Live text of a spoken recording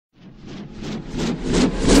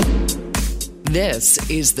This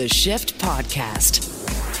is the Shift Podcast.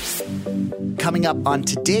 Coming up on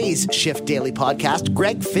today's Shift Daily Podcast,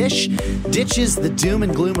 Greg Fish ditches the doom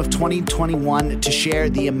and gloom of 2021 to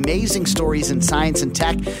share the amazing stories in science and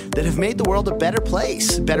tech that have made the world a better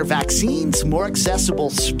place. Better vaccines, more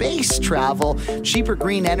accessible space travel, cheaper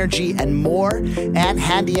green energy, and more. And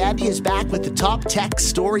Handy Andy is back with the top tech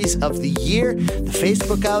stories of the year, the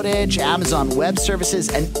Facebook outage, Amazon Web Services,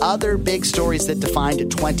 and other big stories that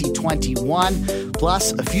defined 2021,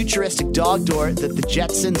 plus a futuristic dog door that the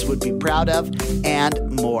Jetsons would be proud of,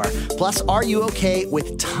 and more. Plus, are you okay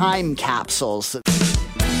with time capsules?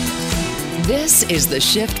 This is the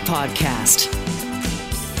Shift Podcast.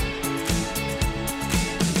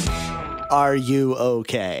 Are you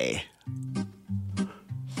okay?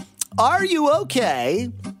 Are you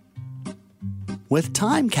okay with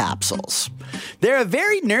time capsules? They're a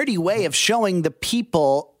very nerdy way of showing the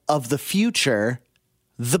people of the future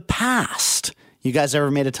the past. You guys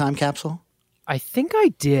ever made a time capsule? I think I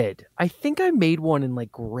did. I think I made one in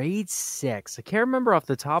like grade 6. I can't remember off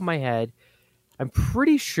the top of my head. I'm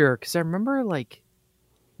pretty sure because I remember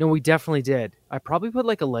no, we definitely did. I probably put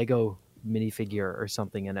like a Lego minifigure or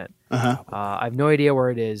something in it. I have no idea where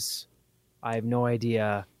it is. I have no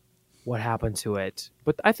idea what happened to it,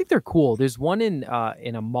 but I think they're cool. There's one in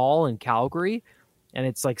a mall in Calgary, and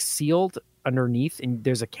it's like sealed underneath, and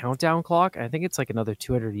there's a countdown clock. I think it's like another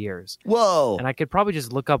 200 years. Whoa! And I could probably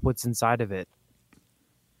just look up what's inside of it.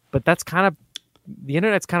 But that's kind of, the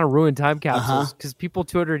internet's kind of ruined time capsules because people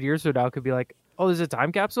 200 years from now could be like, oh, there's a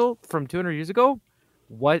time capsule from 200 years ago?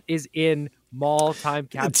 What is in mall time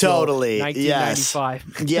capsule? Totally.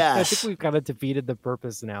 1995? Yes. I think we've kind of defeated the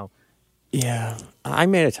purpose now. Yeah. I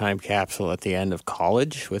made a time capsule at the end of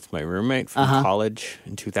college with my roommate from college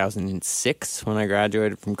in 2006 when I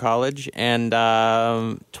graduated from college. And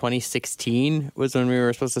 2016 was when we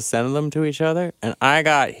were supposed to send them to each other. And I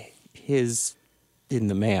got his in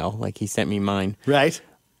the mail, like he sent me mine. Right.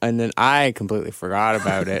 And then I completely forgot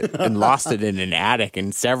about it and lost it in an attic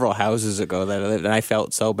in several houses ago that I lived, and I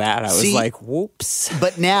felt so bad. I was like, whoops.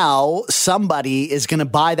 But now somebody is going to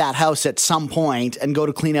buy that house at some point and go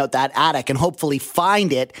to clean out that attic and hopefully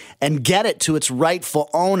find it and get it to its rightful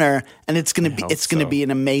owner, and it's going to be an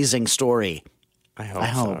amazing story. I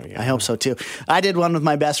hope so too. I did one with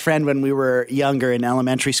my best friend when we were younger in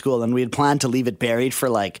elementary school, and we had planned to leave it buried for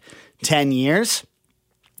like 10 years.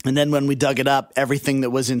 And then when we dug it up, everything that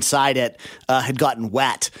was inside it had gotten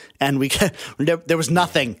wet, and there was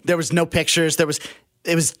nothing. There was no pictures.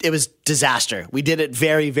 It was disaster. We did it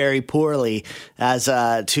very, very poorly, as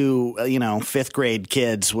two fifth grade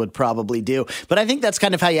kids would probably do. But I think that's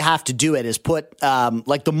kind of how you have to do it: is put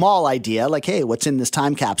like the mall idea, like, hey, what's in this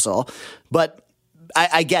time capsule? But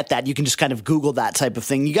I get that. You can just kind of Google that type of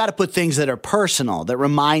thing. You got to put things that are personal, that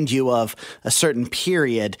remind you of a certain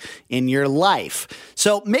period in your life.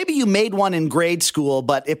 So maybe you made one in grade school,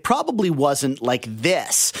 but it probably wasn't like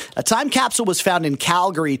this. A time capsule was found in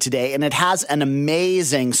Calgary today, and it has an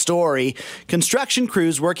amazing story. Construction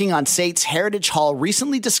crews working on SAIT's Heritage Hall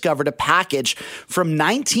recently discovered a package from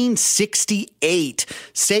 1968.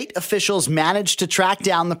 SAIT officials managed to track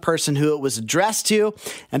down the person who it was addressed to,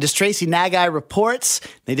 and as Tracy Nagai reports,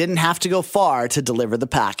 they didn't have to go far to deliver the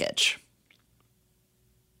package.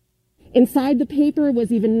 Inside the paper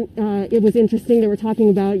was it was interesting. They were talking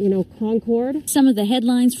about, Concord. Some of the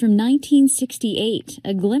headlines from 1968,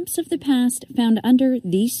 a glimpse of the past found under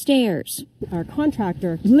these stairs. Our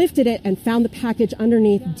contractor lifted it and found the package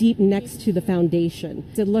underneath, deep next to the foundation.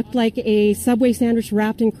 It looked like a Subway sandwich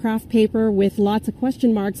wrapped in craft paper with lots of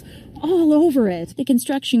question marks all over it. The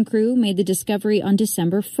construction crew made the discovery on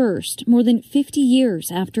December 1st, more than 50 years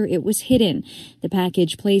after it was hidden. The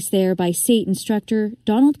package placed there by SAIT instructor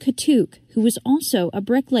Donald Katuke, who was also a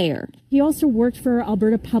bricklayer. He also worked for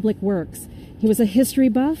Alberta Public Works. He was a history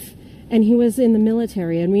buff, and he was in the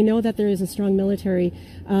military, and we know that there is a strong military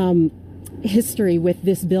history with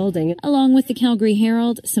this building. Along with the Calgary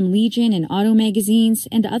Herald, some Legion and Auto magazines,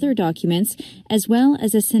 and other documents, as well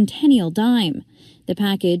as a centennial dime. The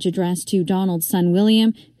package addressed to Donald's son,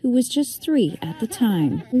 William, who was just 3 at the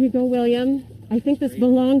time. Here you go, William. I think this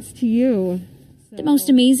belongs to you. The most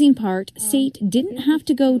amazing part, SAIT didn't have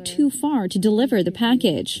to go too far to deliver the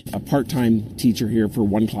package. A part-time teacher here for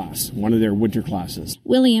one class, one of their winter classes.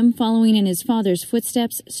 William, following in his father's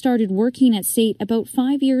footsteps, started working at SAIT about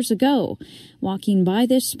 5 years ago, walking by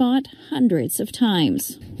this spot hundreds of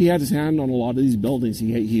times. He had his hand on a lot of these buildings.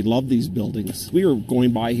 He loved these buildings. We were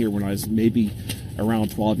going by here when I was maybe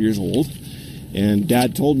around 12 years old, and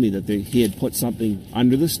Dad told me that he had put something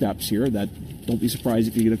under the steps here that Don't be surprised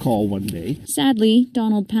if you get a call one day. Sadly,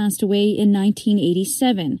 Donald passed away in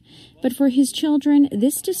 1987. But for his children,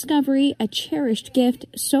 this discovery, a cherished gift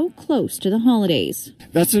so close to the holidays.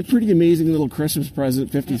 That's a pretty amazing little Christmas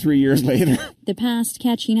present 53 years later. The past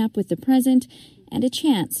catching up with the present, and a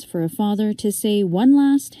chance for a father to say one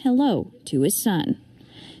last hello to his son.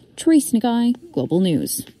 Therese Nagai, Global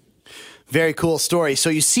News. Very cool story. So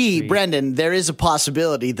you see, Brendan, there is a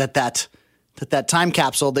possibility that time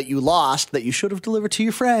capsule that you lost, that you should have delivered to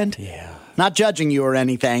your friend, not judging you or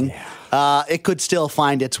anything, it could still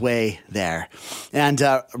find its way there. And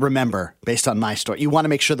remember, based on my story, you want to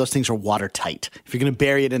make sure those things are watertight. If you're going to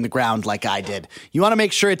bury it in the ground like I did, you want to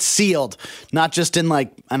make sure it's sealed, not just in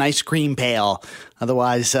like an ice cream pail.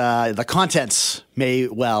 Otherwise, the contents may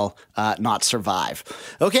well not survive.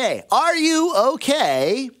 Okay, are you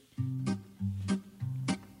okay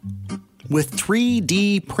with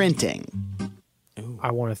 3D printing?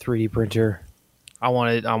 I want a 3D printer. I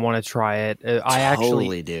want to try it. I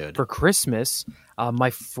actually, dude. For Christmas, my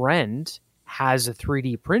friend has a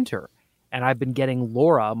 3D printer, and I've been getting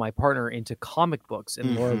Laura, my partner, into comic books,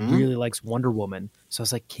 and Laura really likes Wonder Woman. So I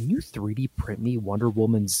was like, "Can you 3D print me Wonder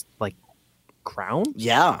Woman's like crown?"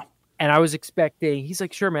 Yeah. And I was expecting. He's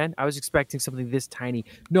like, "Sure, man." I was expecting something this tiny.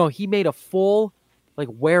 No, he made a full, like,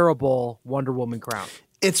 wearable Wonder Woman crown.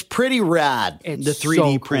 It's pretty rad, It's the 3D so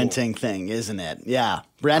cool. printing thing, isn't it? Yeah.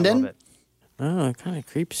 Brendan? I love it. Oh, it kind of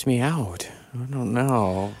creeps me out. I don't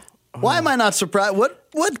know. Why am I not surprised?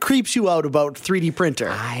 What creeps you out about 3D printer?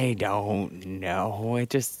 I don't know.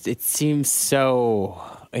 It seems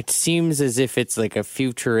as if it's like a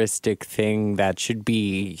futuristic thing that should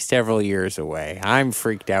be several years away. I'm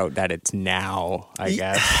freaked out that it's now, I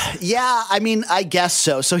guess. Yeah, I mean, I guess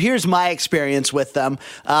so. So here's my experience with them.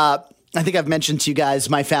 I think I've mentioned to you guys,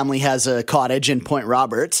 my family has a cottage in Point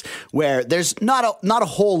Roberts where there's not a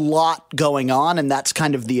whole lot going on, and that's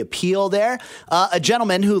kind of the appeal there. A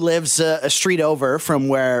gentleman who lives a street over from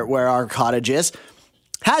where our cottage is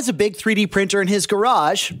has a big 3D printer in his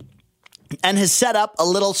garage and has set up a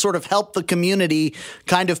little sort of help the community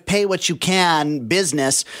kind of pay what you can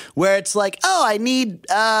business where it's like, oh, I need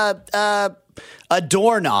a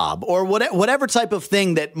doorknob or whatever type of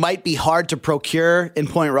thing that might be hard to procure in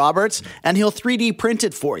Point Roberts, and he'll 3D print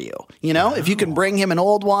it for you. You know, if you can bring him an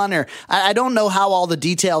old one, or I don't know how all the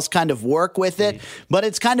details kind of work with it, but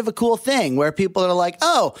it's kind of a cool thing where people are like,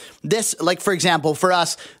 oh, this, like, for example, for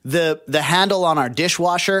us, the handle on our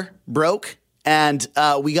dishwasher broke. And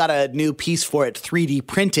we got a new piece for it 3D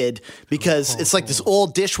printed because it's like this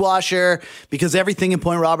old dishwasher because everything in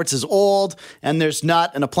Point Roberts is old and there's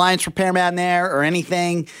not an appliance repairman there or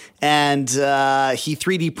anything. And he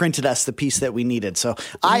 3D printed us the piece that we needed. So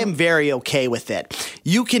I am very okay with it.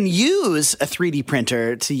 You can use a 3D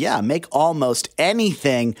printer to, make almost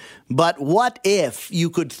anything. But what if you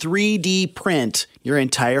could 3D print your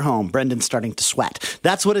entire home? Brendan's starting to sweat.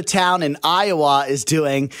 That's what a town in Iowa is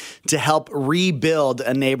doing to help rebuild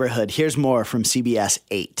a neighborhood. Here's more from CBS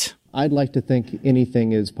 8. I'd like to think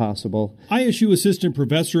anything is possible. ISU Assistant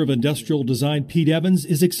Professor of Industrial Design Pete Evans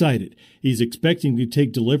is excited. He's expecting to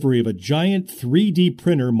take delivery of a giant 3D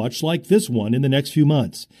printer much like this one in the next few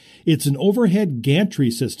months. It's an overhead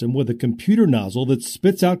gantry system with a computer nozzle that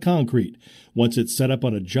spits out concrete. Once it's set up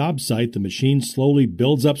on a job site, the machine slowly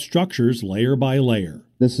builds up structures layer by layer.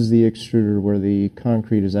 This is the extruder where the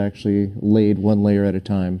concrete is actually laid one layer at a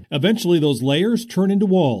time. Eventually, those layers turn into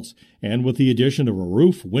walls. And with the addition of a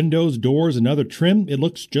roof, windows, doors, and other trim, it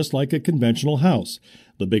looks just like a conventional house.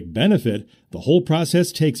 The big benefit, the whole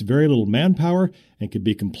process takes very little manpower and can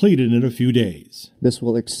be completed in a few days. This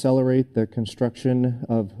will accelerate the construction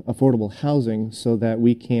of affordable housing so that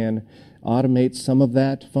we can automate some of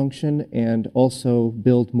that function and also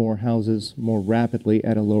build more houses more rapidly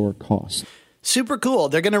at a lower cost. Super cool.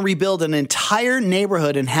 They're going to rebuild an entire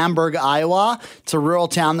neighborhood in Hamburg, Iowa. It's a rural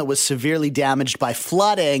town that was severely damaged by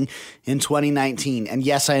flooding in 2019. And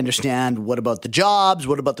yes, I understand. What about the jobs?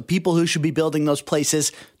 What about the people who should be building those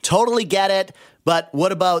places? Totally get it. But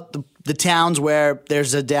what about the towns where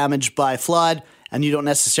there's a damage by flood and you don't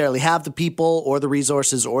necessarily have the people or the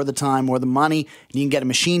resources or the time or the money, and you can get a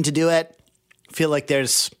machine to do it? I feel like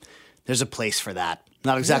there's a place for that.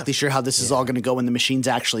 Not exactly sure how this is all going to go when the machines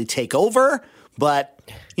actually take over, but,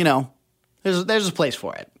 there's a place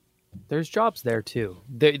for it. There's jobs there, too.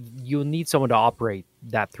 You'll need someone to operate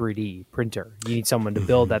that 3D printer. You need someone to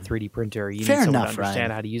build that 3D printer. You need someone to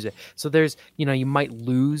understand how to use it. So there's, you might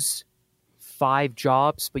lose 5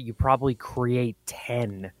 jobs, but you probably create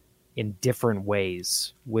 10 in different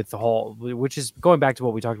ways with the whole, which is going back to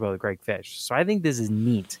what we talked about with Greg Fish. So I think this is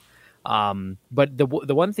neat. But the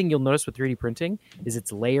one thing you'll notice with 3D printing is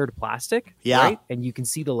it's layered plastic, Yeah. right? And you can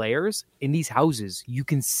see the layers in these houses. You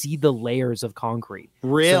can see the layers of concrete.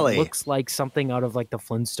 Really? So it looks like something out of like the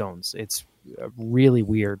Flintstones. It's really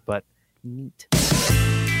weird, but neat.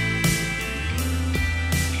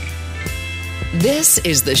 This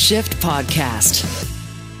is the Shift Podcast.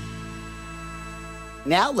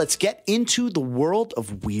 Now let's get into the world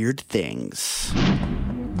of weird things.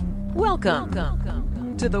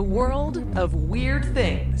 Welcome to the world of weird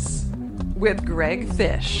things with Greg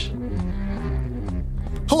Fish.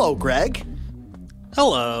 Hello, Greg.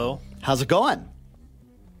 Hello. How's it going?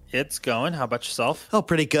 It's going. How about yourself? Oh,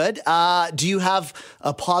 pretty good. Do you have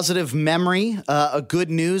a positive memory, a good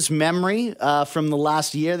news memory from the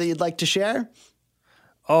last year that you'd like to share?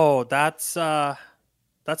 Oh, that's a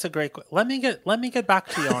great. Let me get back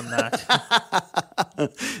to you on that.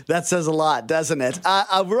 That says a lot, doesn't it?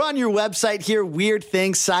 We're on your website here, Weird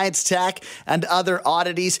Things, Science, Tech, and Other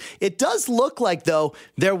Oddities. It does look like, though,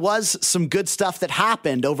 there was some good stuff that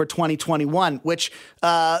happened over 2021, which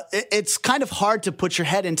it's kind of hard to put your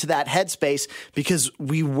head into that headspace because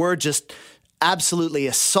we were just absolutely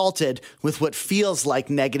assaulted with what feels like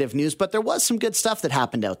negative news, but there was some good stuff that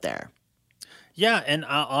happened out there. Yeah, and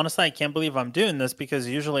honestly, I can't believe I'm doing this because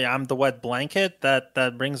usually I'm the wet blanket that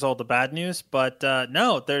brings all the bad news. But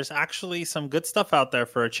no, there's actually some good stuff out there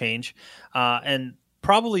for a change. And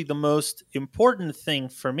probably the most important thing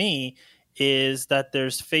for me is that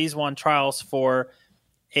there's phase 1 trials for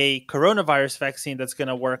a coronavirus vaccine that's going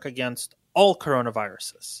to work against all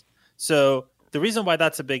coronaviruses. So the reason why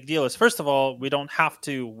that's a big deal is, first of all, we don't have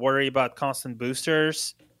to worry about constant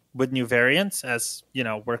boosters with new variants, as you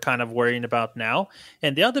know, we're kind of worrying about now.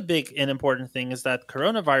 And the other big and important thing is that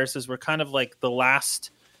coronaviruses were kind of like the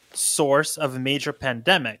last source of major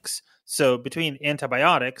pandemics. So between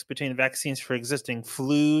antibiotics, between vaccines for existing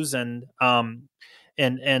flus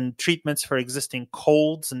and treatments for existing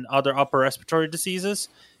colds and other upper respiratory diseases,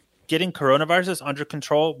 getting coronaviruses under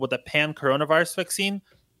control with a pan-coronavirus vaccine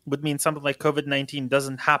would mean something like COVID-19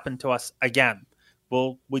 doesn't happen to us again.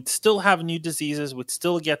 Well, we'd still have new diseases, we'd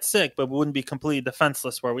still get sick, but we wouldn't be completely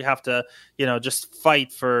defenseless where we have to, just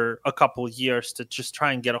fight for a couple of years to just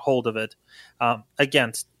try and get a hold of it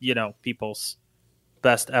against, people's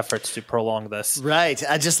best efforts to prolong this. Right.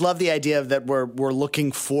 I just love the idea of that we're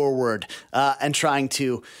looking forward and trying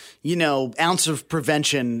to, ounce of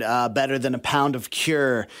prevention better than a pound of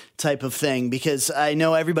cure type of thing, because I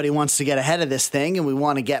know everybody wants to get ahead of this thing and we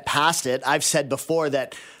want to get past it. I've said before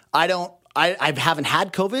that I haven't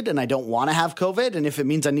had COVID and I don't want to have COVID. And if it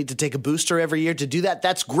means I need to take a booster every year to do that,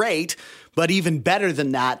 that's great. But even better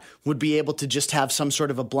than that would be able to just have some sort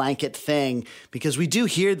of a blanket thing, because we do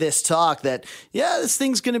hear this talk that, this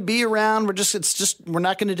thing's going to be around. We're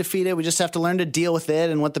not going to defeat it. We just have to learn to deal with it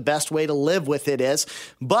and what the best way to live with it is.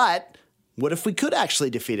 But what if we could actually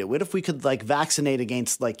defeat it? What if we could vaccinate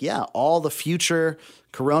against all the future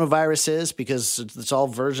coronaviruses, because it's all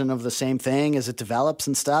version of the same thing as it develops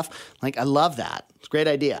and stuff? I love that. It's a great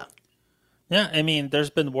idea. Yeah, I mean, there's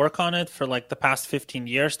been work on it for the past 15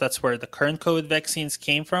 years. That's where the current COVID vaccines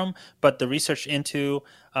came from. But the research into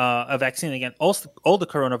a vaccine against all the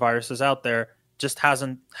coronaviruses out there just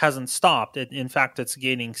hasn't stopped. In fact, it's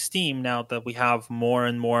gaining steam now that we have more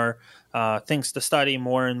and more things to study,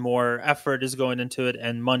 more and more effort is going into it,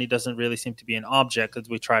 and money doesn't really seem to be an object as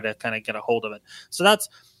we try to kind of get a hold of it. So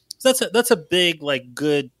that's a big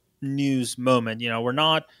good news moment.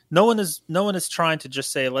 No one is trying to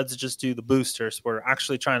just say let's just do the boosters. We're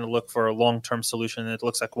actually trying to look for a long-term solution, and it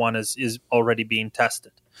looks like one is already being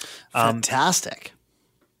tested. Fantastic.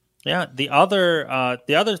 Yeah, the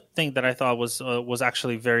other thing that I thought was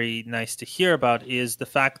actually very nice to hear about is the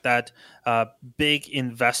fact that big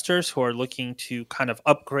investors who are looking to kind of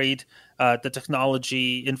upgrade the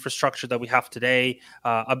technology infrastructure that we have today,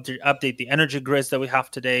 update the energy grids that we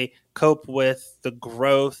have today, cope with the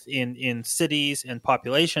growth in cities and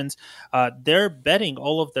populations, they're betting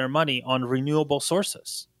all of their money on renewable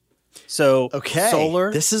sources. So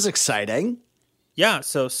solar. This is exciting. Yeah,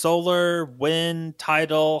 so solar, wind,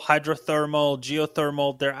 tidal, hydrothermal,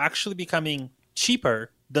 geothermal, they're actually becoming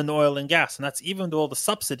cheaper than oil and gas. And that's even with all the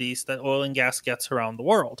subsidies that oil and gas gets around the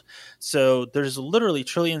world. So there's literally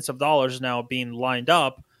trillions of dollars now being lined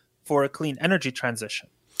up for a clean energy transition.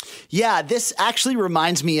 Yeah, this actually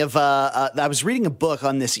reminds me of I was reading a book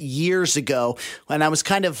on this years ago, and I was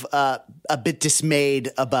kind of a bit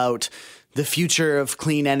dismayed about the future of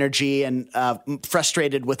clean energy and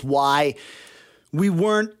frustrated with why we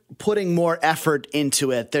weren't putting more effort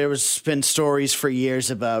into it. There's been stories for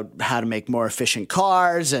years about how to make more efficient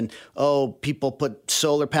cars and, people put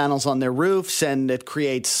solar panels on their roofs and it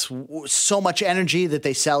creates so much energy that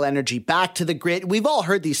they sell energy back to the grid. We've all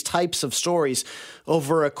heard these types of stories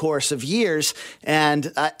over a course of years.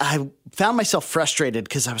 And I found myself frustrated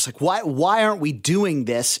because I was like, why aren't we doing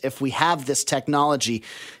this if we have this technology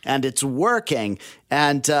and it's working?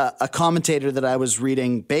 And a commentator that I was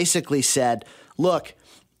reading basically said, look,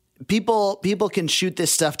 people can shoot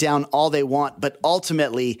this stuff down all they want, but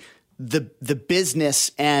ultimately the business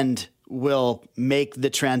end will make the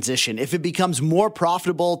transition. If it becomes more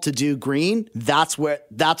profitable to do green, that's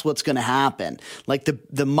what's going to happen. Like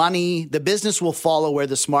the business will follow where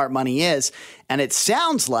the smart money is. And it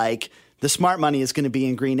sounds like the smart money is going to be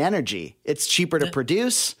in green energy. It's cheaper to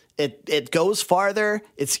produce. It goes farther.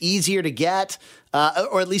 It's easier to get,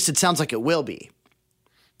 or at least it sounds like it will be.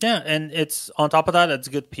 Yeah, and it's on top of that, it's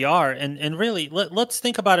good PR. And really, let's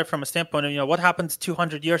think about it from a standpoint of, what happens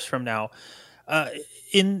 200 years from now.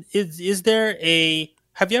 Is there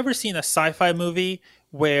have you ever seen a sci-fi movie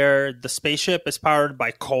where the spaceship is powered by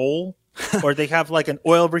coal, or they have like an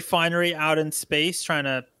oil refinery out in space trying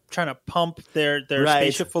to pump their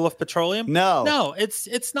spaceship full of petroleum? No,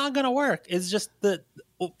 it's not going to work. It's just that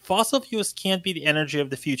fossil fuels can't be the energy of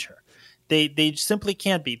the future. They simply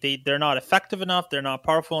can't be. They're not effective enough. They're not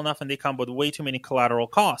powerful enough, and they come with way too many collateral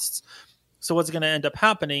costs. So what's going to end up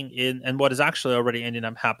happening and what is actually already ending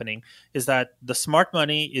up happening is that the smart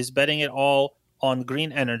money is betting it all on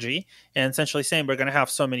green energy and essentially saying we're going to have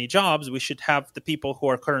so many jobs. We should have the people who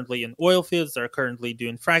are currently in oil fields, that are currently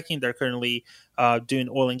doing fracking, they're currently doing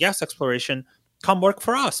oil and gas exploration, come work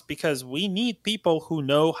for us, because we need people who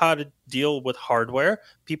know how to deal with hardware,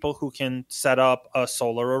 people who can set up a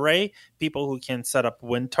solar array, people who can set up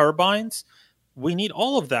wind turbines. We need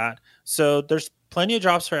all of that. So there's plenty of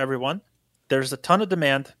jobs for everyone. There's a ton of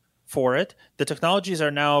demand for it. The technologies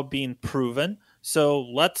are now being proven. So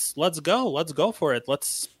let's go for it.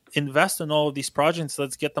 Let's invest in all of these projects.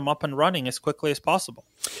 Let's get them up and running as quickly as possible.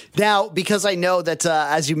 Now, because I know that,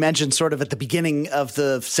 as you mentioned sort of at the beginning of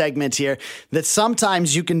the segment here, that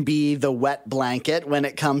sometimes you can be the wet blanket when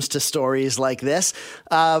it comes to stories like this.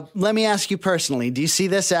 Let me ask you personally, do you see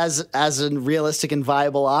this as a realistic and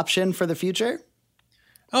viable option for the future?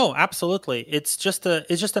 Oh, absolutely. It's just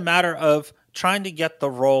a matter of trying to get the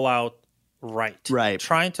rollout right.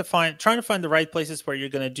 Trying to find the right places where you're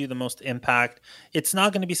going to do the most impact. It's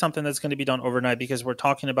not going to be something that's going to be done overnight, because we're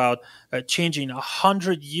talking about changing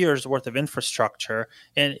 100 years worth of infrastructure,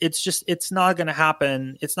 and it's not going to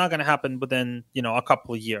happen. It's not going to happen within a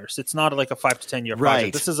couple of years. It's not like a 5 to 10 year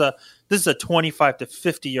project. This is a 25 to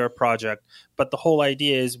 50 year project. But the whole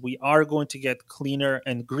idea is we are going to get cleaner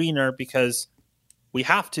and greener because we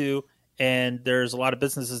have to. And there's a lot of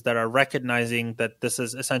businesses that are recognizing that this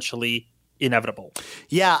is essentially inevitable.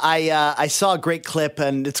 Yeah, I saw a great clip,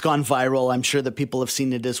 and it's gone viral. I'm sure that people have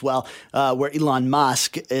seen it as well, where Elon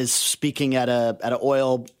Musk is speaking at an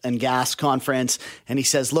oil and gas conference, and he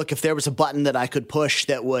says, look, if there was a button that I could push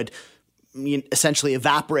that would essentially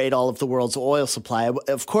evaporate all of the world's oil supply,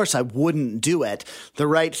 of course I wouldn't do it. The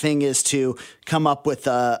right thing is to come up with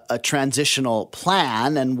a transitional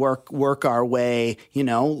plan and work our way,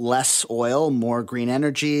 less oil, more green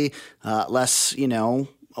energy, less,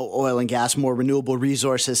 oil and gas, more renewable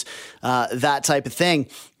resources, that type of thing.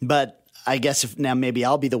 But I guess now maybe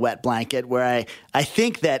I'll be the wet blanket, where I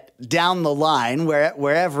think that down the line,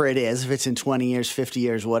 wherever it is, if it's in 20 years, 50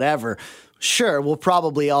 years, whatever, sure, we'll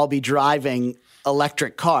probably all be driving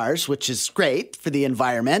electric cars, which is great for the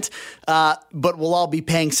environment, but we'll all be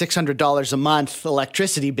paying $600 a month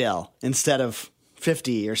electricity bill instead of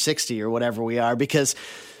 50 or 60 or whatever we are, because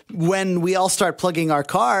when we all start plugging our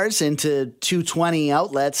cars into 220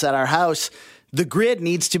 outlets at our house, the grid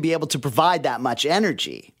needs to be able to provide that much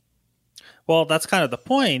energy. Well, that's kind of the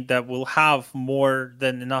point, that we'll have more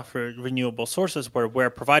than enough renewable sources where we're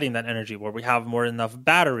providing that energy, where we have more enough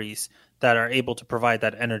batteries that are able to provide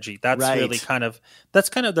that energy. That's right.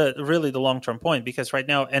 the long-term point, because right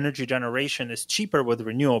now energy generation is cheaper with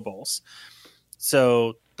renewables.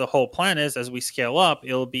 So the whole plan is, as we scale up,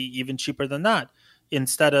 it'll be even cheaper than that.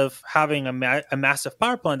 Instead of having a massive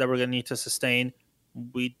power plant that we're going to need to sustain,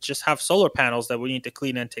 we just have solar panels that we need to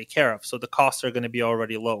clean and take care of. So the costs are going to be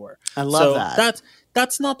already lower. I love that.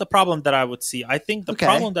 That's not the problem that I would see. I think the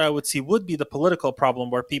problem that I would see would be the political problem,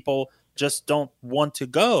 where people just don't want to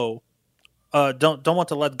don't want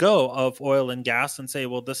to let go of oil and gas and say,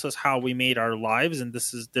 well, this is how we made our lives. And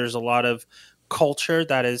there's a lot of culture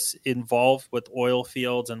that is involved with oil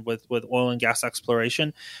fields and with oil and gas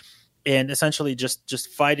exploration. and essentially just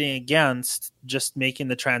fighting against just making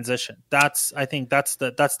the transition. I think that's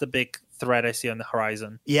the big threat I see on the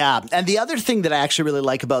horizon. Yeah. And the other thing that I actually really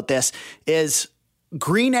like about this is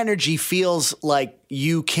green energy feels like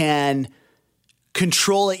you can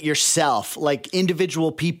control it yourself. Like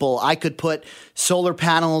individual people, I could put solar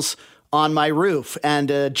panels on my roof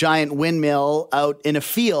and a giant windmill out in a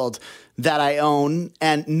field that I own,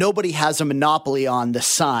 and nobody has a monopoly on the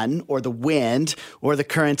sun or the wind or the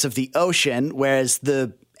currents of the ocean, whereas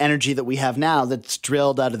the energy that we have now that's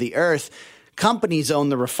drilled out of the earth, companies own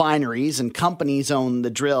the refineries and companies own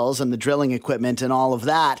the drills and the drilling equipment and all of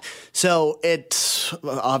that. So it's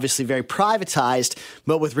obviously very privatized,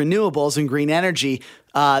 but with renewables and green energy,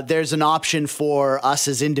 there's an option for us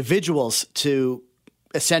as individuals to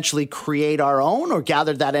essentially create our own or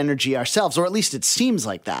gather that energy ourselves, or at least it seems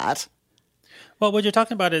like that. Well, what you're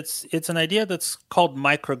talking about, it's an idea that's called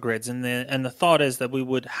microgrids, and the thought is that we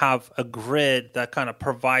would have a grid that kind of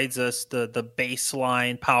provides us the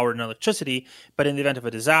baseline power and electricity, but in the event of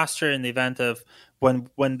a disaster, in the event of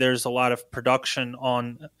when there's a lot of production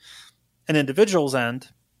on an individual's end,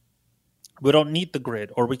 we don't need the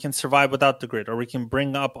grid, or we can survive without the grid, or we can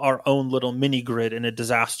bring up our own little mini grid in a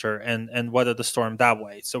disaster and weather the storm that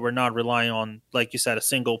way. So we're not relying on, like you said, a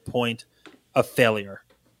single point of failure.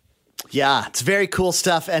 Yeah, it's very cool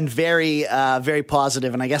stuff and very, very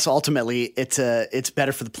positive. And I guess ultimately it's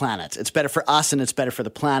better for the planet. It's better for us and it's better for the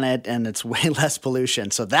planet, and it's way less pollution.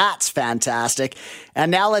 So that's fantastic. And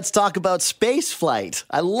now let's talk about space flight.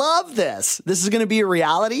 I love this. This is going to be a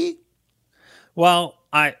reality? Well,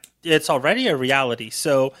 it's already a reality.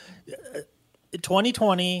 So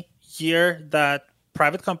 2020, year that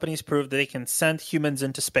private companies proved that they can send humans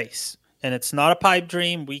into space. And it's not a pipe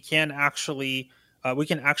dream. We can actually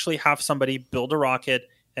have somebody build a rocket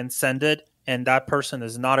and send it, and that person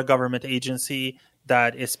is not a government agency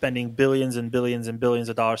that is spending billions and billions and billions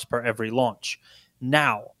of dollars per every launch.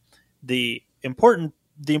 Now, the important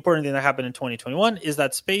thing that happened in 2021 is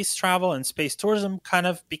that space travel and space tourism kind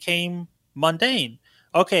of became mundane.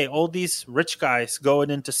 Okay, all these rich guys going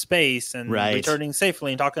into space and returning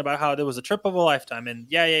safely and talking about how there was a trip of a lifetime, and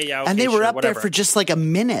okay, and they were up whatever. there for just like a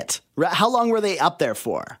minute. How long were they up there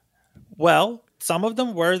for? Well, some of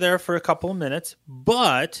them were there for a couple of minutes,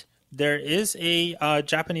 but there is a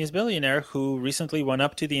Japanese billionaire who recently went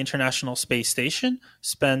up to the International Space Station,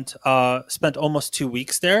 spent almost 2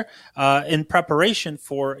 weeks there in preparation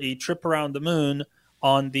for a trip around the moon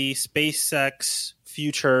on the SpaceX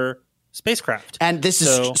Future spacecraft. And this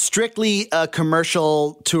is strictly a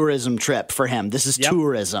commercial tourism trip for him. This is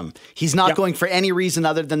tourism. He's not going for any reason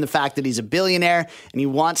other than the fact that he's a billionaire and he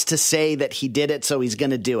wants to say that he did it, so he's going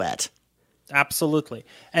to do it. Absolutely.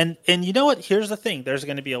 And you know what? Here's the thing. There's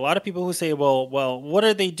going to be a lot of people who say, well, what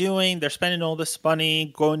are they doing? They're spending all this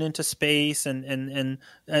money going into space and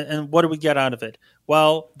what do we get out of it?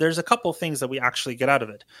 Well, there's a couple of things that we actually get out of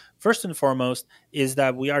it. First and foremost is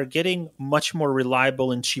that we are getting much more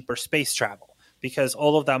reliable and cheaper space travel, because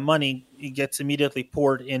all of that money gets immediately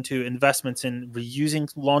poured into investments in reusing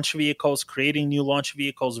launch vehicles, creating new launch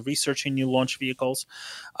vehicles, researching new launch vehicles.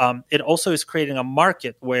 It also is creating a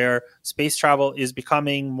market where space travel is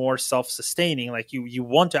becoming more self-sustaining. Like you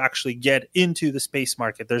want to actually get into the space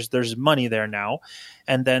market. There's money there now.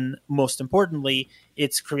 And then most importantly,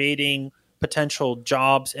 it's creating potential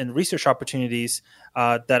jobs and research opportunities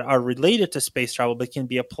that are related to space travel but can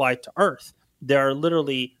be applied to Earth. There are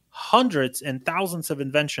literally hundreds and thousands of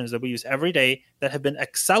inventions that we use every day that have been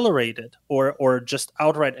accelerated or just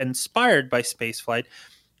outright inspired by spaceflight.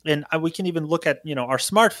 And we can even look at, our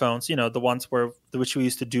smartphones, the ones which we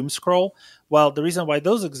use to doom scroll. Well, the reason why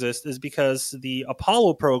those exist is because the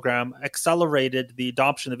Apollo program accelerated the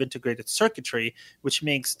adoption of integrated circuitry, which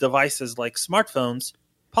makes devices like smartphones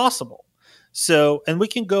possible. So, and we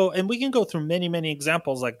can go through many, many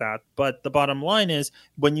examples like that. But the bottom line is,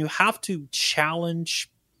 when you have to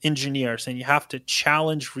challenge engineers and you have to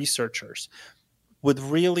challenge researchers with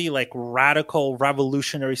really like radical,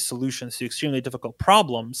 revolutionary solutions to extremely difficult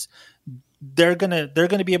problems, they're gonna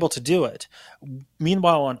be able to do it.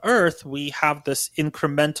 Meanwhile, on Earth, we have this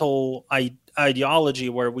incremental ideology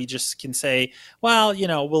where we just can say, well,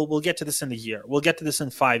 we'll get to this in a year, we'll get to this in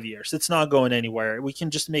 5 years. It's not going anywhere. We can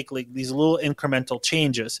just make like these little incremental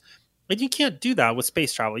changes. But you can't do that with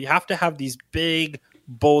space travel. You have to have these big,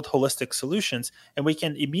 bold, holistic solutions, and we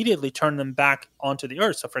can immediately turn them back onto the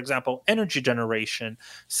Earth. So, for example, energy generation,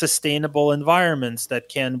 sustainable environments that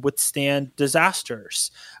can withstand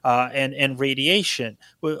disasters, and radiation.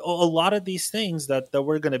 A lot of these things that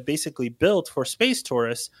we're going to basically build for space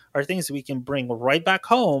tourists are things that we can bring right back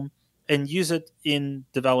home and use it in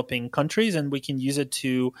developing countries, and we can use it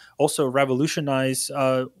to also revolutionize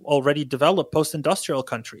already developed post-industrial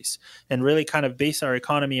countries and really kind of base our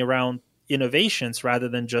economy around innovations rather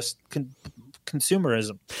than just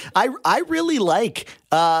consumerism. I really like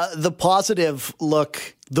the positive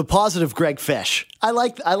look, the positive Greg Fish. I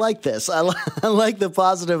like this. I like the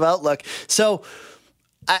positive outlook. So,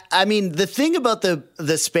 I mean, the thing about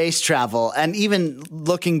the space travel, and even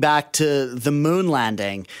looking back to the moon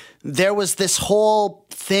landing, there was this whole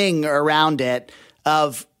thing around it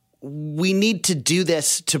of we need to do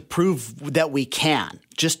this to prove that we can,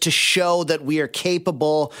 just to show that we are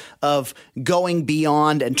capable of going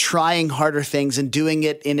beyond and trying harder things, and doing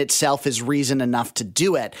it in itself is reason enough to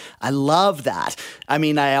do it. I love that. I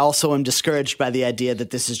mean, I also am discouraged by the idea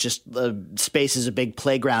that this is just space is a big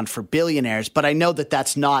playground for billionaires, but I know that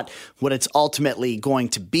that's not what it's ultimately going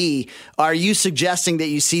to be. Are you suggesting that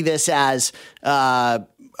you see this as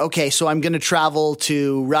okay, so I'm going to travel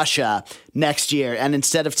to Russia next year, and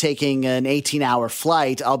instead of taking an 18-hour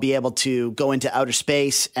flight, I'll be able to go into outer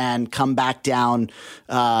space and come back down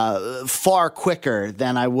far quicker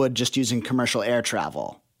than I would just using commercial air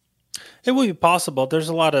travel? It would be possible. There's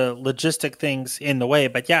a lot of logistic things in the way,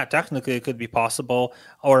 but yeah, technically it could be possible.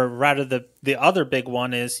 Or rather, the other big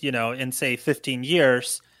one is, in say 15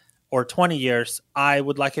 years or 20 years, I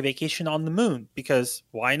would like a vacation on the moon, because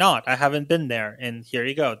why not? I haven't been there, and here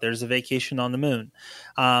you go. There's a vacation on the moon.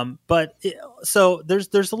 So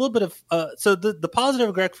there's a little bit of so the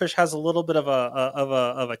positive Greg Fish has a little bit of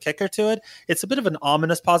a kicker to it. It's a bit of an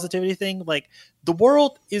ominous positivity thing. Like, the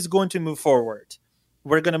world is going to move forward.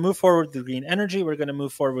 We're going to move forward with green energy. We're going to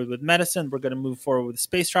move forward with medicine. We're going to move forward with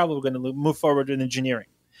space travel. We're going to move forward with engineering.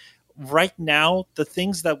 Right now, the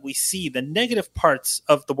things that we see, the negative parts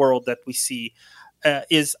of the world that we see,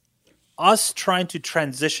 is us trying to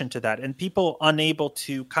transition to that, and people unable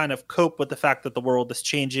to kind of cope with the fact that the world is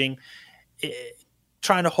changing,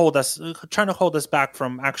 trying to hold us back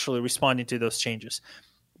from actually responding to those changes.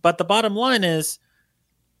 But the bottom line is,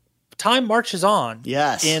 time marches on.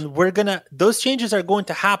 Yes, and those changes are going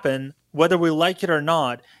to happen whether we like it or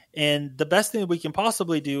not. And the best thing that we can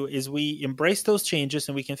possibly do is we embrace those changes,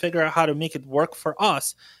 and we can figure out how to make it work for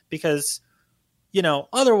us, because,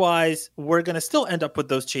 otherwise we're going to still end up with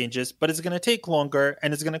those changes, but it's going to take longer,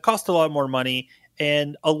 and it's going to cost a lot more money,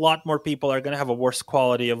 and a lot more people are going to have a worse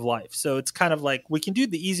quality of life. So it's kind of like we can do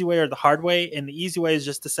the easy way or the hard way. And the easy way is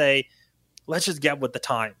just to say, let's just get with the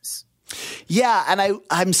times. Yeah. And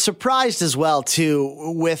I'm surprised as well,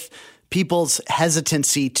 too, with people's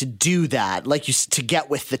hesitancy to do that, to get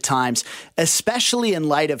with the times, especially in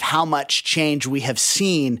light of how much change we have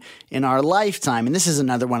seen in our lifetime. And this is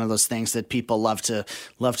another one of those things that people love to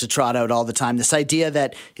trot out all the time. This idea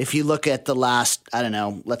that if you look at the last,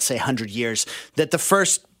 let's say 100 years, that the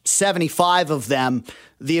first 75 of them,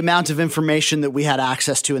 the amount of information that we had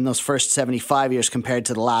access to in those first 75 years compared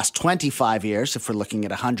to the last 25 years, if we're looking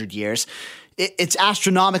at 100 years, it's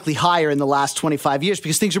astronomically higher in the last 25 years,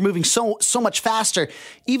 because things are moving so much faster,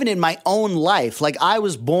 even in my own life. Like, I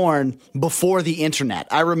was born before the internet.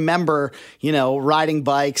 I remember, riding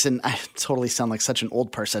bikes, and I totally sound like such an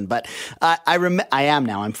old person, but I am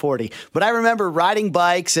now, I'm 40, but I remember riding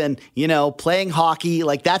bikes and, playing hockey.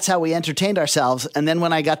 Like, that's how we entertained ourselves. And then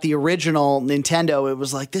when I got the original Nintendo, it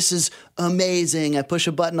was like, this is amazing. I push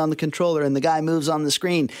a button on the controller and the guy moves on the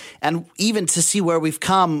screen. And even to see where we've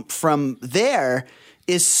come from there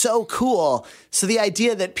is so cool. So the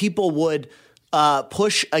idea that people would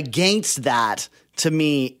push against that, to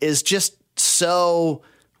me, is just so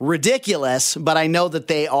ridiculous. But I know that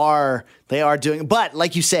they are doing it. But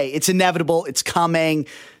like you say, it's inevitable. It's coming.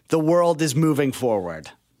 The world is moving forward.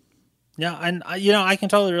 Yeah, and I can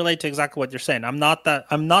totally relate to exactly what you're saying. I'm not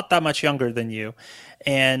that much younger than you,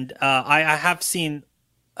 and I have seen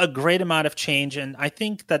a great amount of change, and I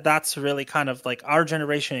think that that's really kind of like our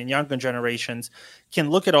generation and younger generations can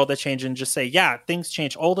look at all the change and just say, yeah, things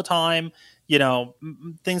change all the time.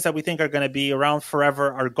 Things that we think are going to be around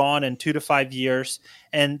forever are gone in 2 to 5 years,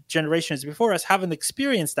 and generations before us haven't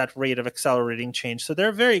experienced that rate of accelerating change, so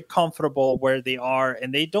they're very comfortable where they are,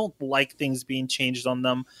 and they don't like things being changed on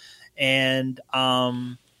them. And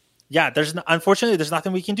unfortunately, there's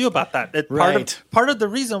nothing we can do about that. Part of the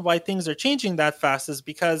reason why things are changing that fast is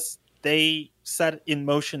because they set in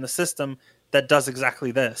motion a system that does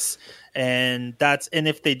exactly this. And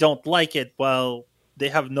if they don't like it, well, they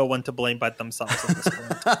have no one to blame but themselves at this point.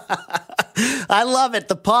 I love it.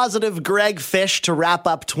 The positive Greg Fish to wrap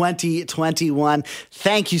up 2021.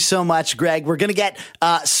 Thank you so much, Greg. We're going to get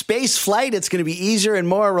space flight. It's going to be easier and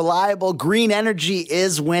more reliable. Green energy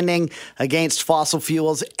is winning against fossil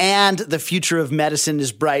fuels, and the future of medicine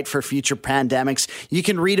is bright for future pandemics. You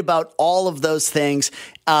can read about all of those things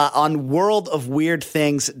on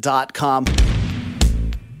worldofweirdthings.com.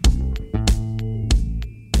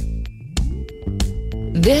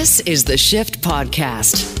 This is the Shift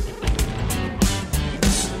Podcast.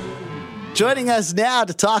 Joining us now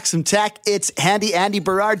to talk some tech, it's Handy Andy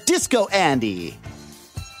Berard, Disco Andy.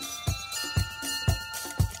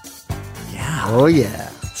 Yeah. Oh,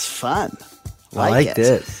 yeah. It's fun. I like it.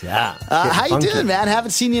 this. Yeah. How you doing, man?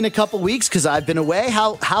 Haven't seen you in a couple weeks because I've been away.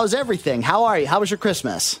 How's everything? How are you? How was your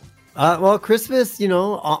Christmas? Well, Christmas,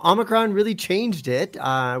 Omicron really changed it.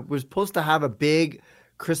 We're supposed to have a big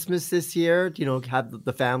Christmas this year, have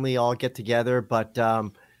the family all get together, but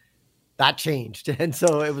that changed. And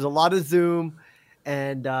so it was a lot of Zoom.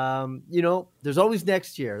 And, there's always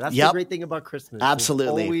next year. That's the great thing about Christmas.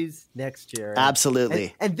 Absolutely. There's always next year.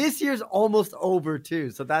 Absolutely. And this year's almost over,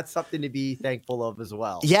 too. So that's something to be thankful of as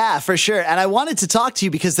well. Yeah, for sure. And I wanted to talk to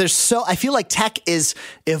you because I feel like tech is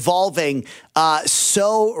evolving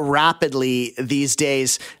so rapidly these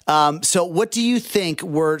days. So what do you think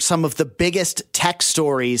were some of the biggest tech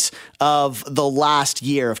stories of the last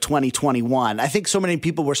year of 2021? I think so many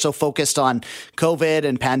people were so focused on COVID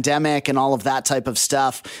and pandemic and all of that type of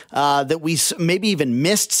stuff that we maybe even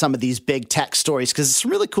missed some of these big tech stories because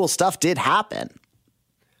some really cool stuff did happen.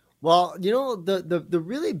 Well, the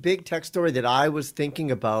really big tech story that I was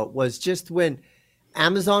thinking about was just when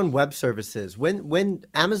Amazon Web Services, when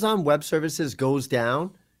Amazon Web Services goes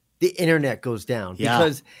down, the internet goes down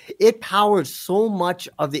because it powers so much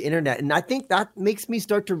of the internet. And I think that makes me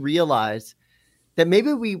start to realize that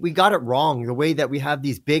maybe we got it wrong, the way that we have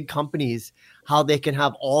these big companies, how they can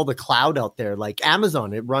have all the cloud out there. Like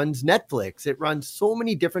Amazon, it runs Netflix, it runs so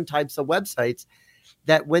many different types of websites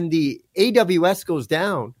that when the AWS goes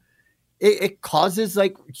down, it causes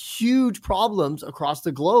like huge problems across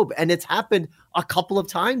the globe. And it's happened a couple of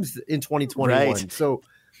times in 2021. Right. So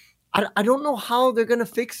I don't know how they're going to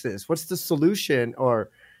fix this. What's the solution? Or,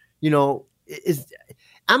 is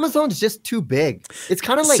Amazon's just too big. It's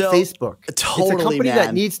kind of like Facebook. Totally, it's a company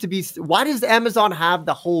that needs to be. Why does Amazon have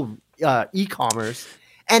the whole e-commerce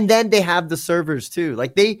and then they have the servers too?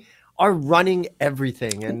 Like they are running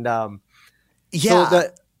everything. And so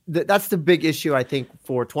that's the big issue, I think,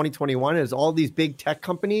 for 2021 is all these big tech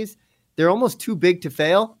companies. They're almost too big to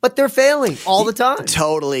fail, but they're failing all the time.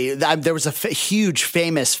 Totally. There was a huge,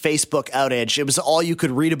 famous Facebook outage. It was all you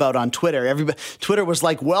could read about on Twitter. Twitter was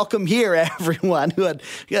like, welcome here, everyone.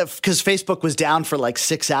 Because Facebook was down for like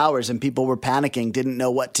 6 hours and people were panicking, didn't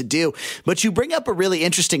know what to do. But you bring up a really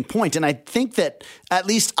interesting point, and I think that at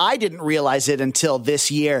least I didn't realize it until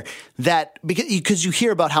this year, that because you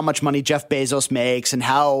hear about how much money Jeff Bezos makes and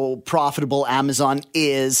how profitable Amazon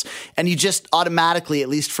is, and you just automatically, at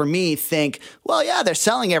least for me, think, well, yeah, they're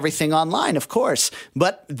selling everything online, of course.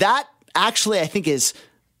 But that actually, I think, is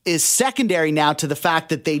secondary now to the fact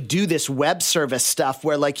that they do this web service stuff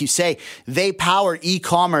where, like you say, they power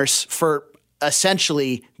e-commerce for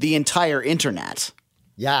essentially the entire internet.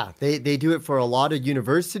 Yeah, they do it for a lot of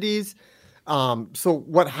universities. So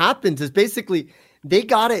what happens is basically they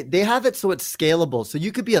got it. They have it so it's scalable. So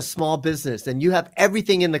you could be a small business and you have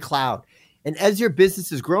everything in the cloud. And as your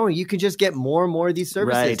business is growing, you can just get more and more of these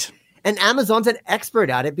services. Right. And Amazon's an expert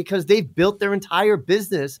at it because they've built their entire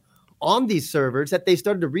business on these servers that they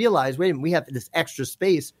started to realize, wait a minute, we have this extra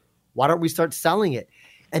space. Why don't we start selling it?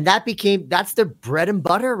 And that's their bread and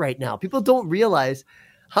butter right now. People don't realize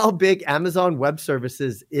how big Amazon Web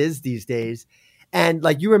Services is these days. And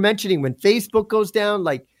like you were mentioning, when Facebook goes down,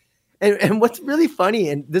 and what's really funny,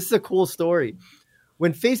 and this is a cool story,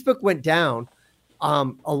 when Facebook went down,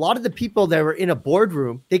 a lot of the people that were in a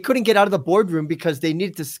boardroom, they couldn't get out of the boardroom because they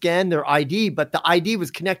needed to scan their ID, but the ID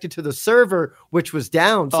was connected to the server, which was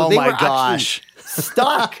down. So they were actually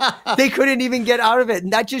stuck. They couldn't even get out of it.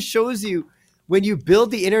 And that just shows you when you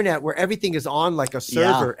build the internet where everything is on like a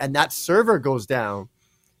server and that server goes down,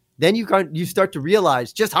 then you start to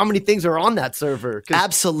realize just how many things are on that server.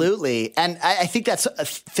 Absolutely. And I think that's a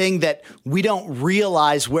thing that we don't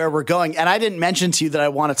realize where we're going. And I didn't mention to you that I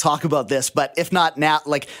want to talk about this, but if not now,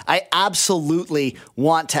 I absolutely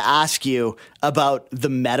want to ask you about the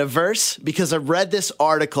metaverse, because I read this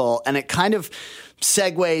article and it kind of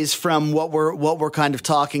segues from what we're kind of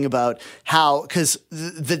talking about, how, because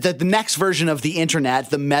the next version of the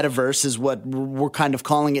internet, the metaverse is what we're kind of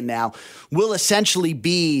calling it now, will essentially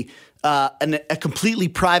be a completely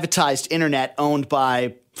privatized internet owned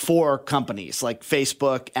by four companies like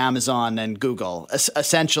Facebook, Amazon, and Google,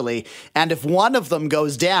 essentially. And if one of them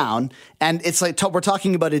goes down, and it's like we're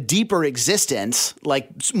talking about a deeper existence, like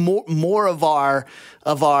more of our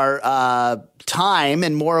time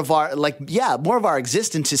and more of our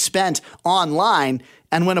existence is spent online.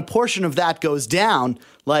 And when a portion of that goes down,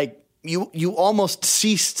 like you almost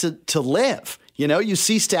cease to live. You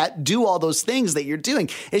cease to do all those things that you're doing.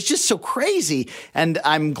 It's just so crazy. And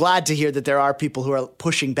I'm glad to hear that there are people who are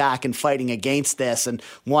pushing back and fighting against this and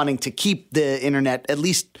wanting to keep the internet at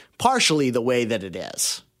least partially the way that it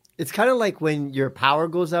is. It's kind of like when your power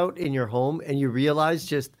goes out in your home and you realize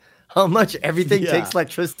just how much everything takes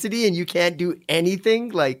electricity and you can't do anything.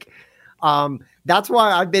 Like, that's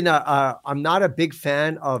why I'm not a big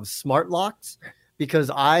fan of smart locks.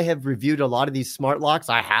 Because I have reviewed a lot of these smart locks.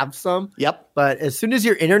 I have some. Yep. But as soon as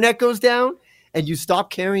your internet goes down and you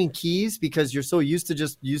stop carrying keys because you're so used to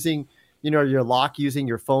just using, your lock, using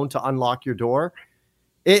your phone to unlock your door,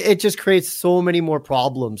 it just creates so many more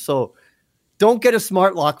problems. So don't get a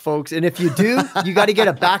smart lock, folks. And if you do, you got to get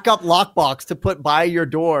a backup lockbox to put by your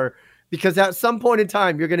door. Because at some point in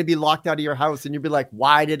time, you're going to be locked out of your house and you'll be like,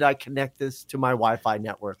 why did I connect this to my Wi-Fi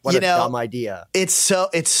network? What a dumb idea. It's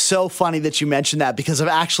so funny that you mentioned that because I've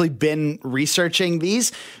actually been researching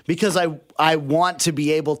these because I want to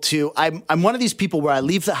be able to – I'm one of these people where I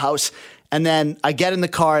leave the house and then I get in the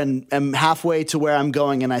car and am halfway to where I'm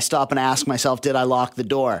going and I stop and ask myself, did I lock the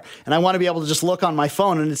door? And I want to be able to just look on my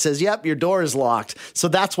phone and it says, yep, your door is locked. So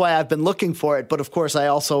that's why I've been looking for it. But of course, I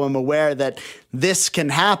also am aware that this can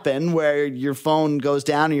happen where your phone goes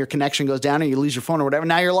down or your connection goes down or you lose your phone or whatever.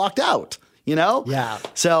 Now you're locked out, Yeah.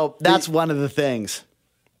 So that's one of the things.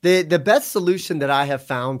 The best solution that I have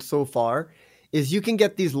found so far is you can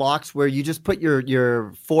get these locks where you just put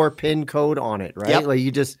your 4-pin code on it, right? Yep. Like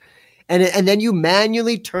you just... And then you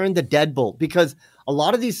manually turn the deadbolt because a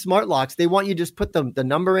lot of these smart locks, they want you to just put the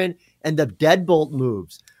number in and the deadbolt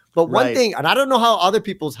moves. But one thing, and I don't know how other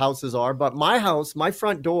people's houses are, but my house, my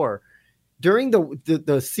front door, during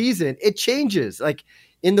the season, it changes. Like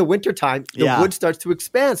in the wintertime, the wood starts to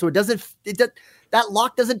expand. So that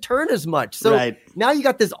lock doesn't turn as much. So now you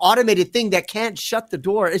got this automated thing that can't shut the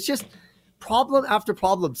door. It's just problem after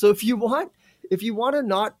problem. So if you want to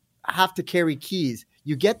not have to carry keys,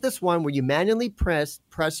 you get this one where you manually press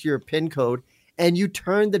your PIN code and you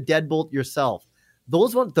turn the deadbolt yourself.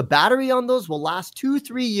 Those ones, the battery on those will last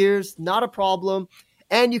 2-3 years, not a problem,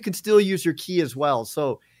 and you can still use your key as well.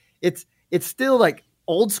 So it's still like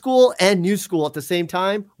old school and new school at the same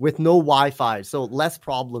time with no Wi-Fi, so less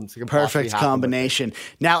problems. Perfect combination.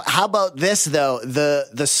 Now, how about this though?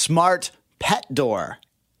 The smart pet door.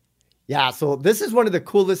 Yeah, so this is one of the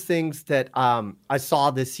coolest things that I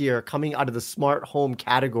saw this year coming out of the smart home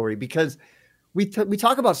category because we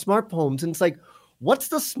talk about smart homes and it's like, what's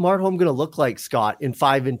the smart home going to look like, Scott, in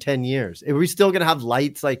 5 and 10 years? Are we still going to have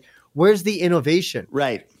lights? Like, where's the innovation?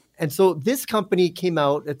 Right. And so this company came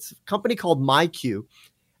out. It's a company called MyQ,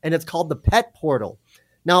 and it's called the Pet Portal.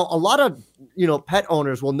 Now, a lot of pet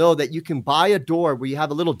owners will know that you can buy a door where you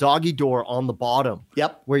have a little doggy door on the bottom.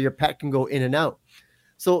 Yep. Where your pet can go in and out.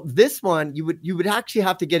 So this one, you would actually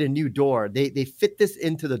have to get a new door. They fit this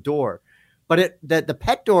into the door, but the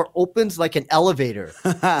pet door opens like an elevator.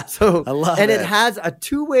 So I love it has a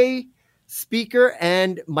 2-way speaker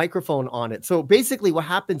and microphone on it. So basically, what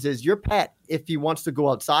happens is your pet, if he wants to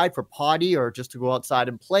go outside for potty or just to go outside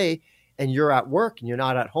and play, and you're at work and you're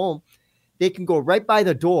not at home, they can go right by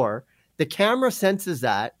the door. The camera senses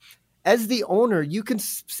that. As the owner, you can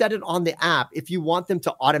set it on the app if you want them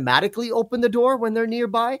to automatically open the door when they're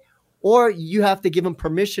nearby, or you have to give them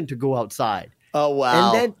permission to go outside. Oh,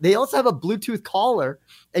 wow. And then they also have a Bluetooth collar,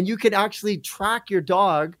 and you can actually track your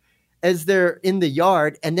dog as they're in the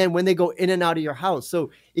yard and then when they go in and out of your house. So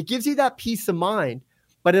it gives you that peace of mind,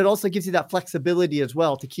 but it also gives you that flexibility as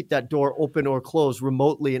well to keep that door open or closed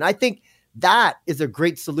remotely. And I think that is a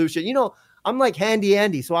great solution. I'm like Handy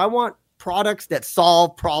Andy, so I want products that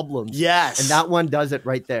solve problems. Yes. And that one does it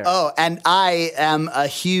right there. Oh, and I am a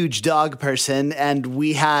huge dog person, and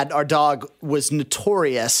our dog was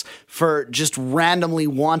notorious for just randomly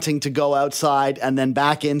wanting to go outside and then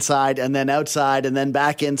back inside and then outside and then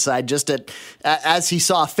back inside just as he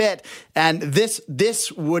saw fit. And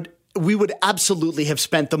this would we would absolutely have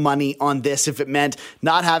spent the money on this if it meant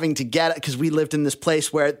not having to get it, because we lived in this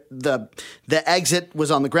place where the exit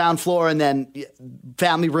was on the ground floor and then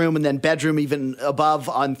family room and then bedroom even above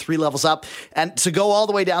on 3 levels up. And to go all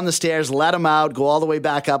the way down the stairs, let them out, go all the way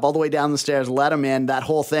back up, all the way down the stairs, let them in, that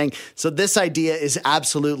whole thing. So this idea is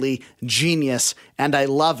absolutely genius and I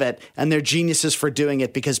love it. And they're geniuses for doing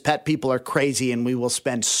it because pet people are crazy and we will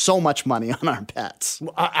spend so much money on our pets.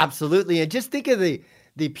 Absolutely. And just think of the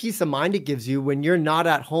peace of mind it gives you when you're not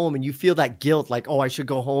at home and you feel that guilt, like, oh, I should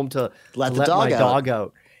go home to let my dog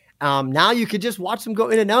out. Now you can just watch them go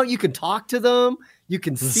in and out. You can talk to them. You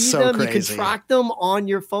can see them. Crazy. You can track them on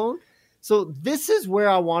your phone. So this is where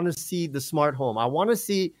I want to see the smart home. I want to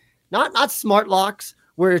see not smart locks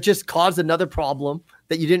where it just caused another problem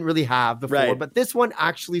that you didn't really have before, but this one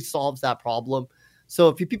actually solves that problem. So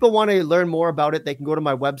if people want to learn more about it, they can go to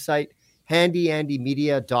my website,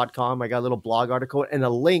 handyandymedia.com. I got a little blog article and a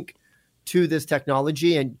link to this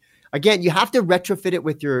technology. And again, you have to retrofit it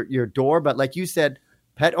with your door. But like you said,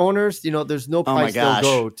 pet owners, there's no price they'll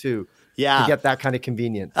go to get that kind of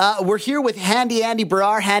convenience. We're here with Handy Andy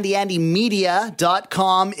Barrar.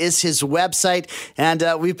 handyandymedia.com is his website. And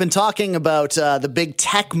we've been talking about the big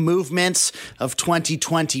tech movements of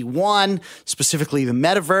 2021, specifically the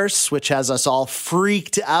metaverse, which has us all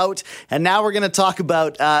freaked out. And now we're going to talk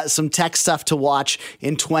about some tech stuff to watch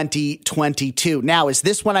in 2022. Now, is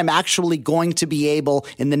this when I'm actually going to be able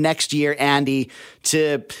in the next year, Andy,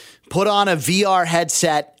 to put on a VR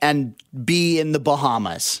headset and be in the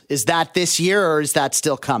Bahamas? Is that this year or is that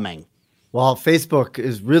still coming? Well, Facebook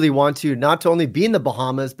is really wants you not to only be in the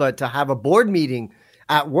Bahamas, but to have a board meeting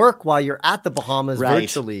at work while you're at the Bahamas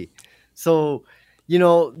virtually. So,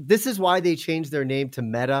 this is why they changed their name to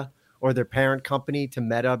Meta, or their parent company to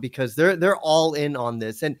Meta, because they're all in on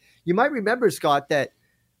this. And you might remember, Scott, that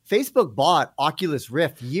Facebook bought Oculus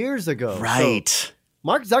Rift years ago. Right. So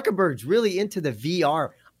Mark Zuckerberg's really into the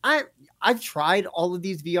VR. I've tried all of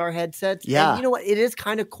these VR headsets. Yeah. And you know what? It is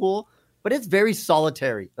kind of cool, but it's very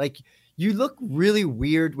solitary. Like, you look really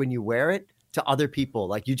weird when you wear it to other people.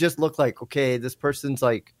 Like, you just look like, okay, this person's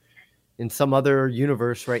like in some other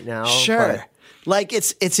universe right now. Sure. Like,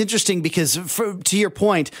 it's interesting because, to your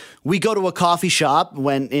point, we go to a coffee shop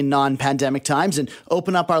when in non-pandemic times and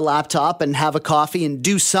open up our laptop and have a coffee and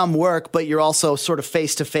do some work, but you're also sort of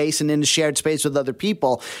face-to-face and in a shared space with other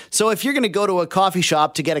people. So if you're going to go to a coffee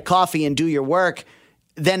shop to get a coffee and do your work,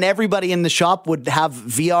 then everybody in the shop would have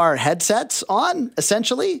VR headsets on,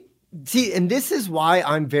 essentially? See, and this is why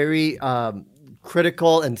I'm very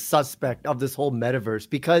critical and suspect of this whole metaverse,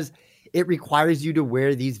 because it requires you to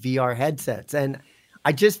wear these VR headsets. And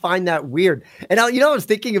I just find that weird. And I was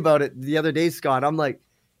thinking about it the other day, Scott. I'm like,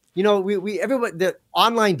 everybody, the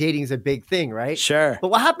online dating is a big thing, right? Sure. But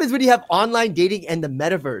what happens when you have online dating and the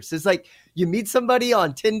metaverse? It's like you meet somebody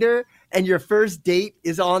on Tinder and your first date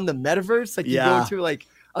is on the metaverse. Like you go to like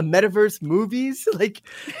a metaverse movies. Like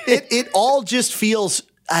it all just feels,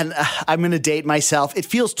 and I'm going to date myself, it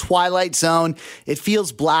feels Twilight Zone. It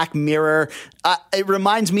feels Black Mirror. It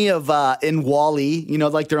reminds me of in WALL-E,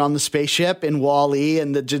 like they're on the spaceship in WALL-E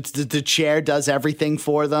and the chair does everything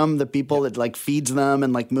for them. The people, it like feeds them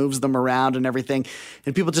and like moves them around and everything.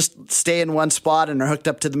 And people just stay in one spot and are hooked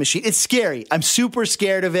up to the machine. It's scary. I'm super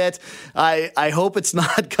scared of it. I hope it's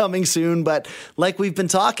not coming soon. But like we've been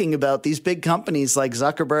talking about, these big companies like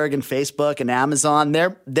Zuckerberg and Facebook and Amazon,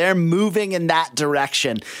 they're moving in that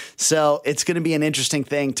direction. So it's going to be an interesting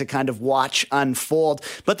thing to kind of watch unfold.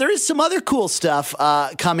 But there is some other cool stuff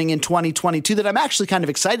coming in 2022 that I'm actually kind of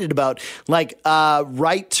excited about, like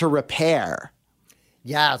right to repair.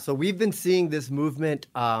 Yeah, so we've been seeing this movement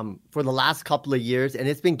for the last couple of years, and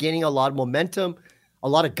it's been gaining a lot of momentum. A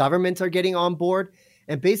lot of governments are getting on board.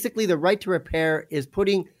 And basically, the right to repair is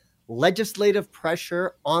putting legislative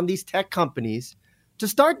pressure on these tech companies to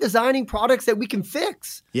start designing products that we can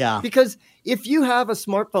fix. Yeah. Because if you have a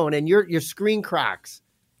smartphone and your screen cracks,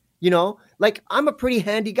 like I'm a pretty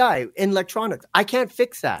handy guy in electronics. I can't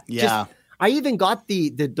fix that. Yeah. I even got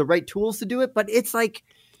the right tools to do it, but it's like,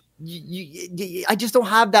 I just don't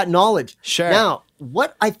have that knowledge. Sure. Now,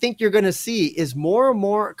 what I think you're going to see is more and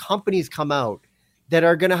more companies come out that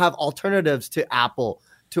are going to have alternatives to Apple,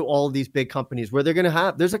 to all of these big companies, where they're going to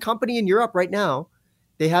have, there's a company in Europe right now,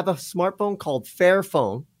 they have a smartphone called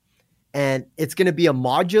Fairphone, and it's going to be a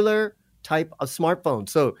modular type of smartphone.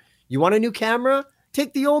 So you want a new camera?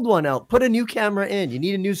 Take the old one out, put a new camera in. You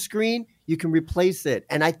need a new screen, you can replace it.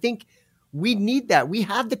 And I think we need that. We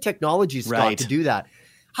have the technology, Scott, to do that.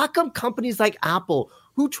 How come companies like Apple,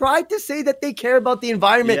 who tried to say that they care about the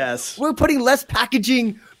environment, we're putting less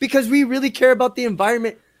packaging because we really care about the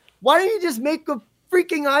environment? Why don't you just make a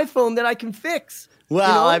freaking iPhone that I can fix.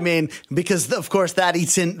 Well, I mean, because of course that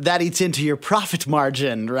eats into your profit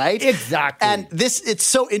margin, right? Exactly. And it's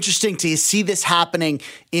so interesting to see this happening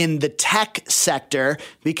in the tech sector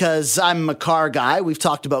because I'm a car guy. We've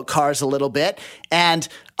talked about cars a little bit, and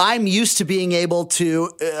I'm used to being able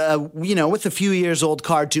to, with a few years old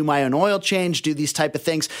car, do my own oil change, do these type of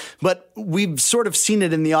things. But we've sort of seen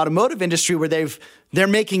it in the automotive industry where they're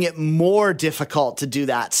making it more difficult to do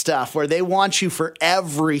that stuff, where they want you for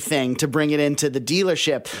everything to bring it into the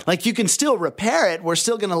dealership. Like, you can still repair it. We're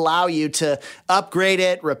still going to allow you to upgrade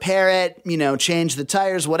it, repair it, change the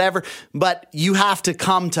tires, whatever. But you have to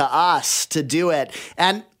come to us to do it.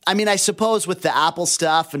 And I mean, I suppose with the Apple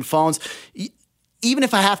stuff and phones, even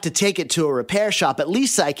if I have to take it to a repair shop, at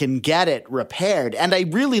least I can get it repaired. And I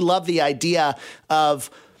really love the idea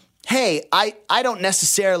of, hey, I don't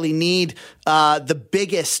necessarily need the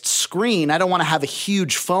biggest screen. I don't want to have a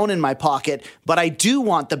huge phone in my pocket, but I do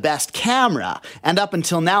want the best camera. And up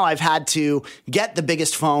until now, I've had to get the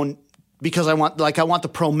biggest phone because I want the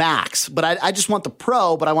Pro Max, but I just want the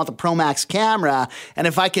Pro, but I want the Pro Max camera. And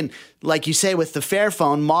if I can, like you say, with the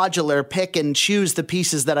Fairphone, modular, pick and choose the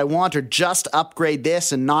pieces that I want or just upgrade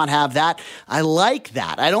this and not have that, I like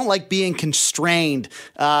that. I don't like being constrained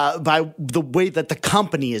by the way that the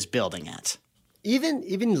company is building it. Even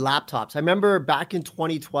laptops. I remember back in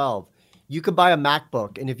 2012, you could buy a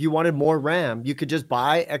MacBook, and if you wanted more RAM, you could just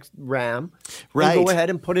buy RAM and go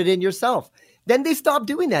ahead and put it in yourself. Then they stopped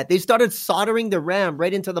doing that. They started soldering the RAM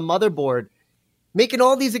right into the motherboard, making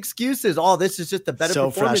all these excuses. Oh, this is just a better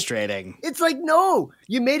performance. So frustrating. It's like, no,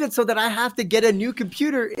 you made it so that I have to get a new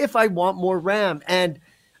computer if I want more RAM. And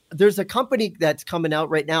there's a company that's coming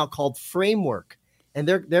out right now called Framework, and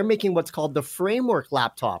they're making what's called the Framework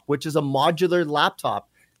laptop, which is a modular laptop.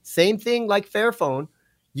 Same thing like Fairphone.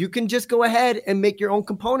 You can just go ahead and make your own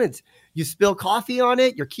components. You spill coffee on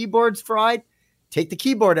it, your keyboard's fried. Take the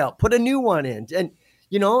keyboard out, put a new one in. And,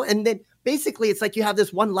 and then basically it's like you have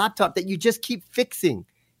this one laptop that you just keep fixing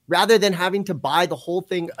rather than having to buy the whole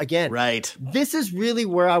thing again. Right. This is really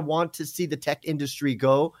where I want to see the tech industry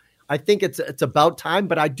go. I think it's about time,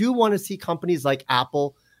 but I do want to see companies like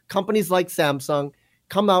Apple, companies like Samsung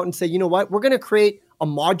come out and say, you know what, we're going to create a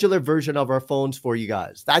modular version of our phones for you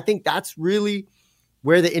guys. I think that's really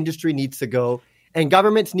where the industry needs to go. And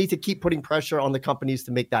governments need to keep putting pressure on the companies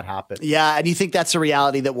to make that happen. Yeah, and you think that's a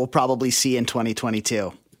reality that we'll probably see in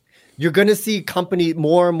 2022? You're going to see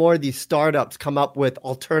more and more of these startups come up with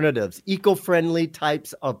alternatives, eco-friendly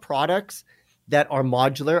types of products that are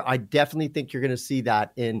modular. I definitely think you're going to see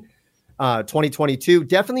that in 2022.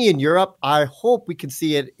 Definitely in Europe. I hope we can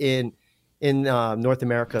see it in North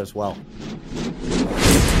America as well.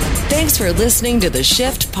 Thanks for listening to the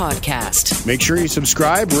Shift Podcast. Make sure you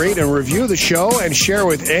subscribe, rate, and review the show and share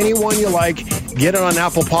with anyone you like. Get it on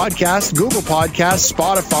Apple Podcasts, Google Podcasts,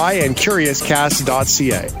 Spotify, and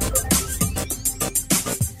CuriousCast.ca.